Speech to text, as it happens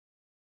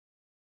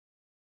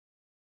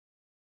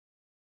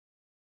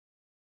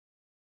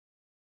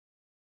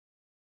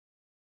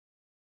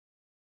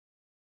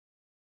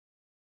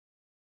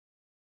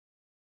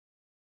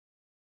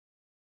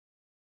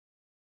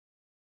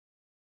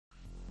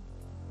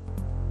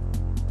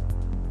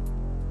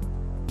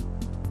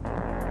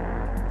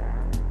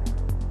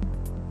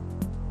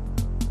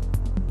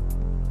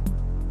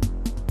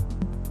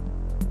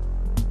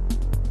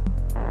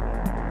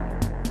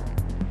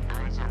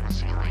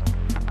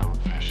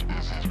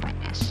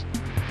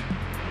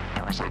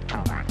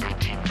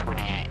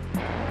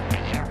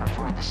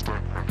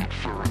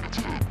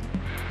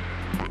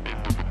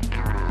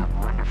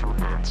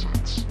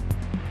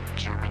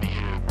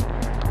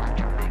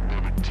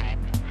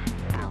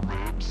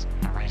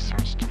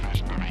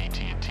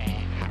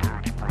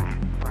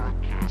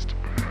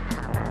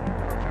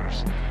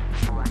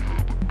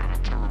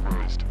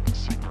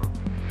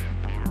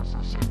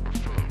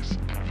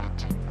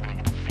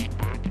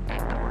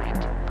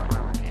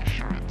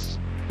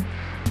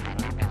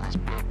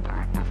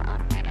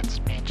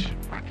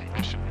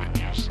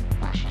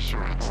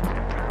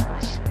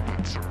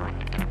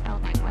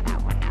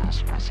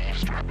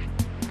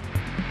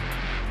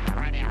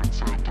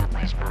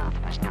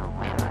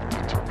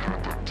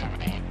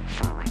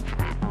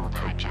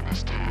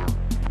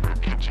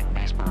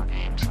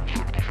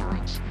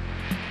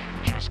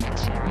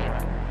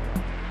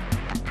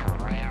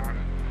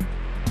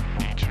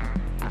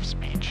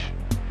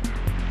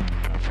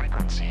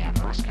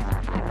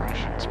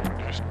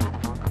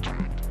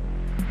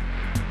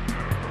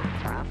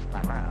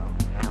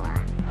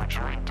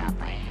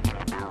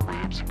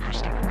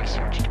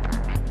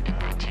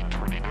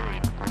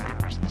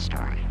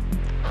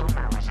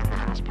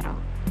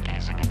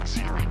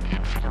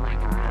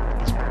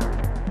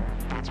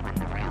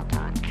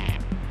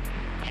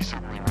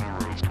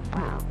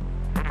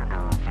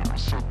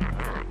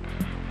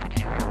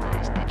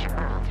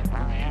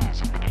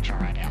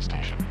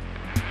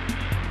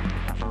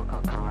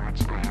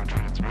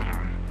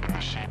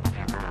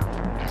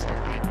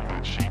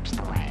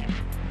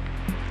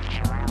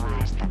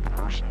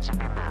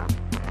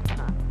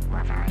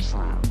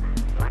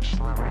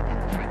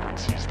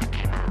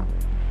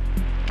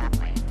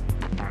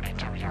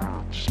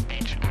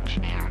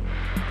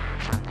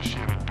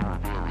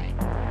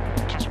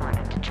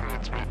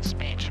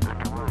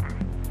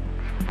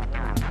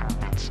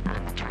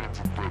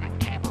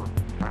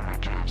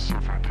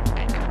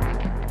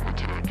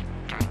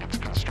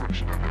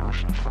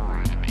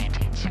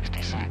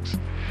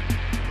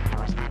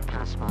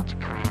able to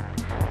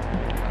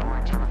cram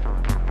more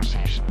telephone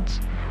conversations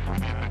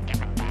within a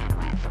given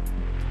bandwidth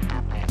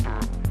than they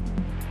thought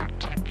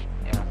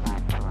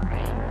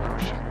articulatory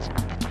portions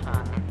of the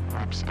tongue,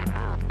 lips, and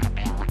mouth could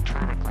be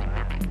electronically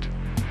mimicked,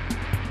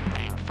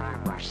 being far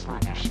more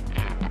sluggish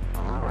and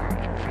lower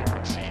in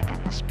frequency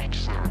than the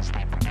speech sounds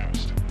they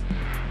produced.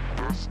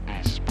 Thus,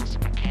 a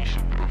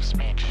specification of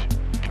speech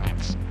and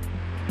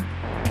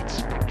its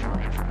spectral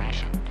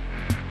information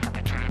could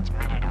be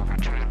transmitted over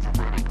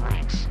transatlantic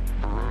links,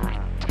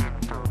 allowing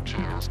 10 phone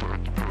channels to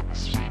occupy the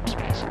same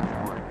space of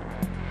one.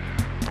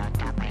 Though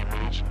Dudley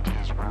imagined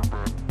his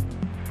robot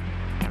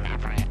in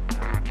every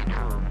American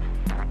home,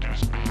 the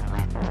reduced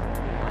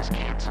bandwidth was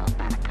cancelled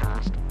by the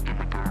cost and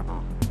the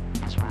garble,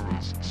 as well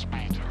as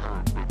speed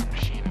heard by the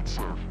machine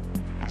itself,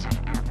 as if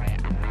every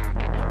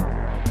American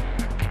home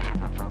could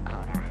have a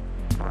vocoder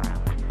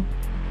around.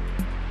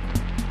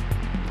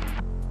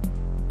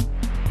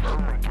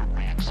 Homer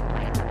Dudley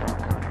explained the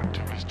vocoder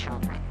to his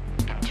children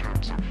in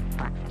terms of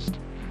breakfast,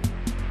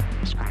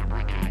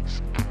 scrambling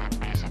eggs, and then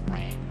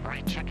basically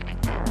re-chickening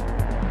them.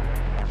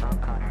 The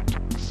vocoder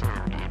took the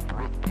sound and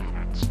breath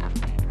patterns of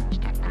people's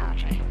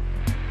technology.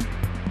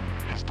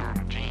 His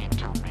daughter Jean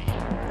told me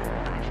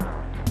they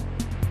found.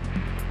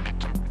 It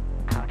took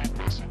coded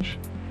message,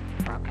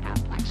 broke it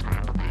up like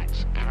scrambled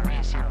eggs, and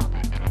reassembled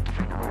it in a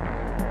different order,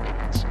 and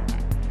then sent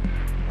it.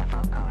 The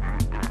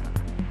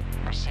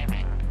vocoder,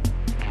 receiving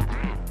the other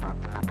end,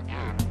 broke them up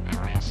again, and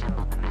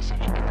reassembled the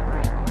message in the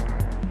right order,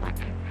 like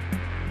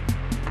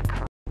the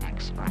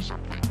codex or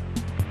something.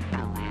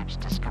 Bill Labs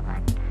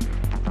discovered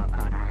the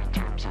vocoder in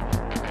terms of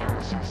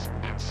analysis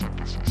and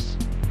synthesis.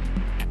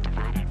 It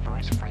divided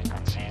voice frequencies